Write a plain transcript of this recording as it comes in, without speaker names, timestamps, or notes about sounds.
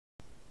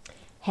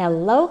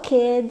Hello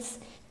kids!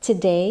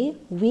 Today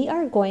we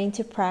are going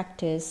to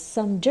practice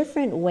some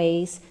different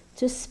ways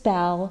to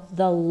spell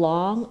the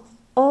long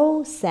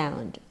O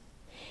sound.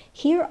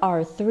 Here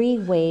are 3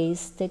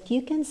 ways that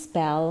you can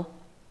spell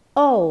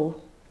O.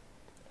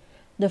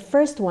 The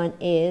first one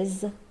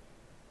is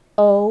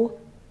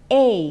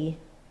O-A.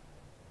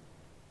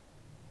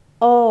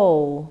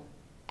 O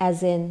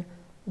as in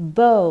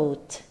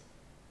boat.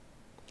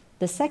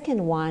 The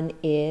second one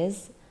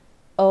is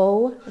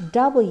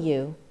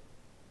O-W.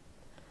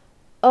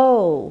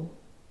 O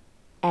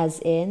as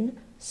in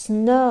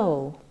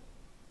snow.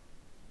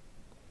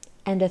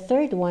 And the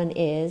third one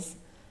is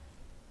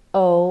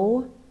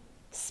O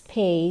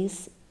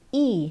space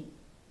E.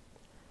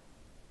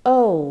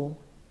 O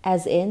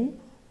as in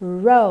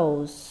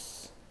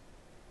rose.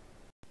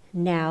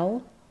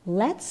 Now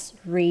let's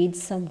read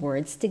some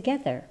words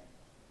together.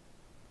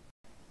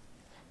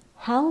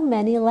 How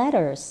many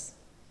letters?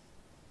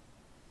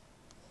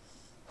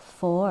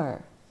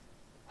 4.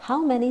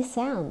 How many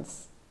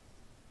sounds?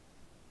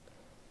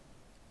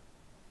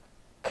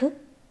 K,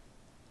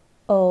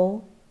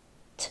 O,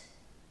 T.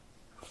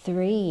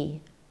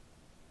 3.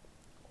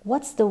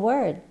 What's the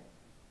word?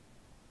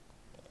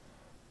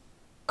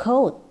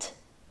 Coat.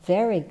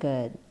 Very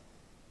good.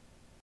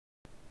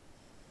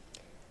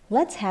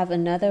 Let's have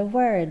another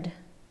word.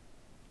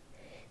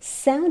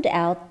 Sound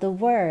out the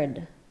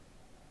word.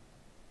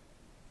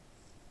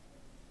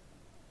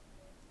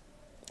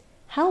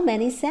 How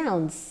many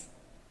sounds?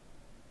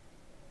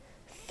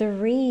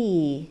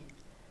 3.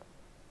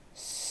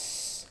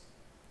 S,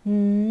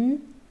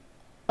 N,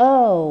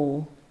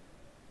 O.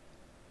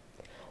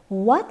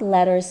 What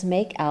letters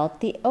make out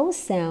the O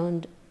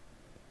sound?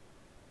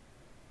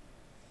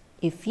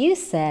 If you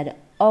said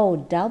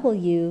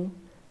O-W,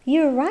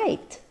 you're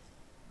right.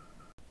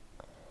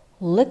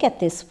 Look at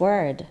this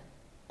word.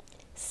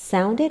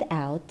 Sound it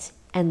out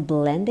and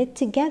blend it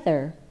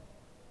together.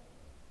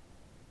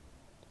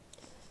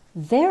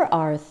 There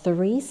are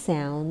 3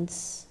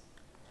 sounds.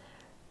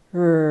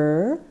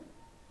 R,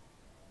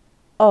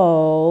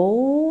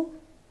 O,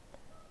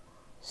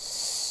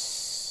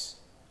 S.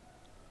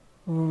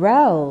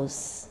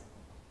 Rose.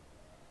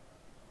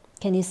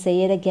 Can you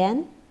say it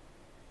again?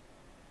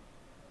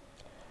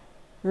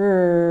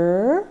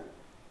 R,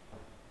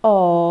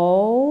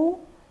 O,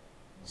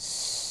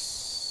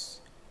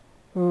 S.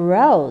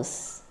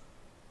 Rose.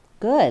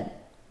 Good.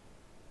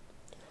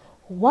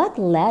 What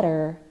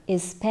letter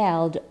is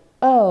spelled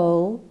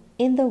O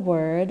in the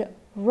word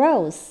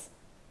rose?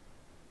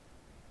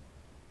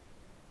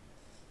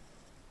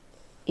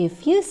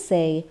 If you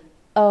say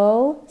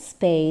O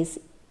space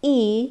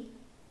E,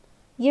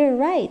 you're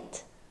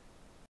right.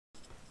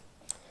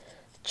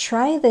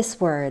 Try this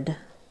word.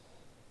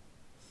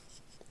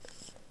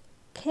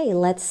 Okay,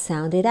 let's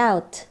sound it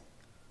out.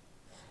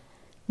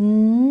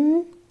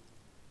 N,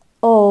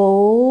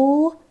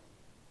 O,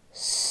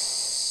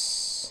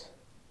 S.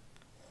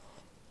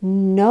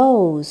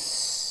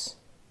 Nose.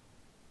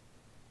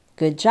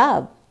 Good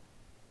job.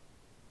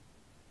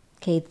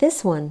 Okay,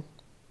 this one.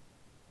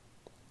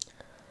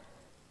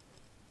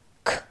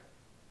 K,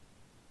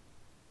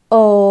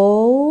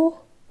 O,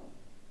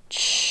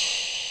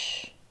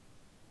 Ch.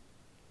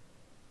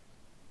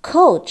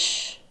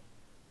 Coach.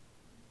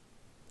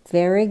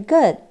 Very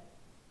good.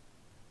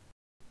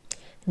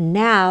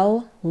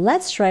 Now,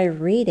 let's try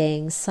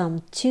reading some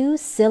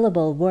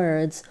 2-syllable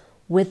words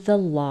with the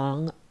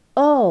long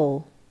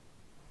O.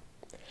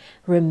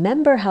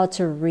 Remember how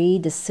to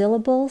read the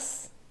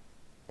syllables?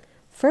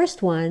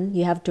 First one,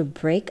 you have to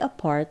break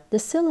apart the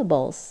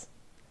syllables.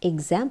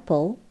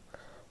 Example,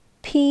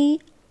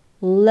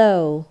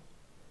 P-low,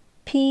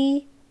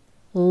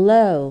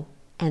 P-low,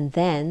 and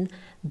then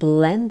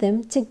blend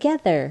them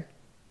together.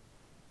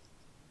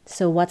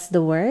 So what's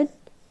the word?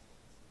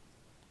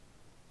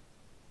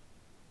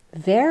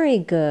 Very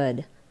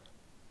good.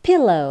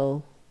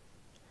 Pillow,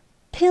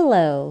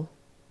 pillow.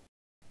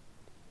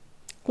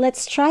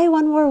 Let's try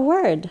one more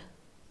word.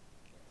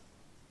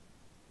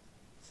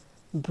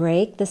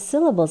 Break the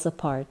syllables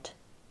apart.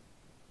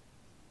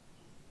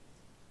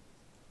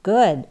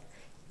 Good.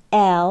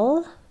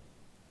 Elbow,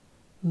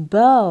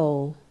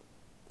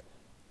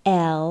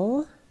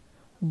 elbow.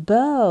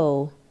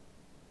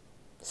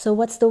 So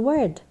what's the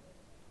word?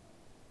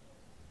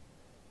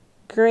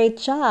 Great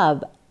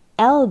job.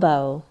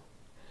 Elbow,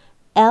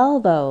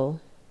 elbow.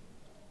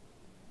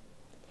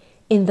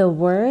 In the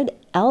word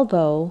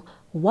elbow,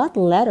 what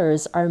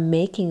letters are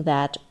making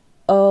that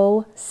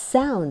O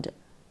sound?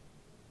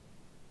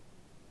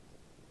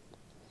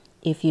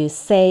 If you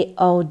say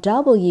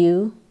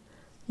O-W,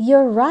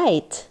 you're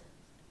right.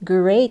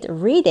 Great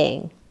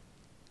reading.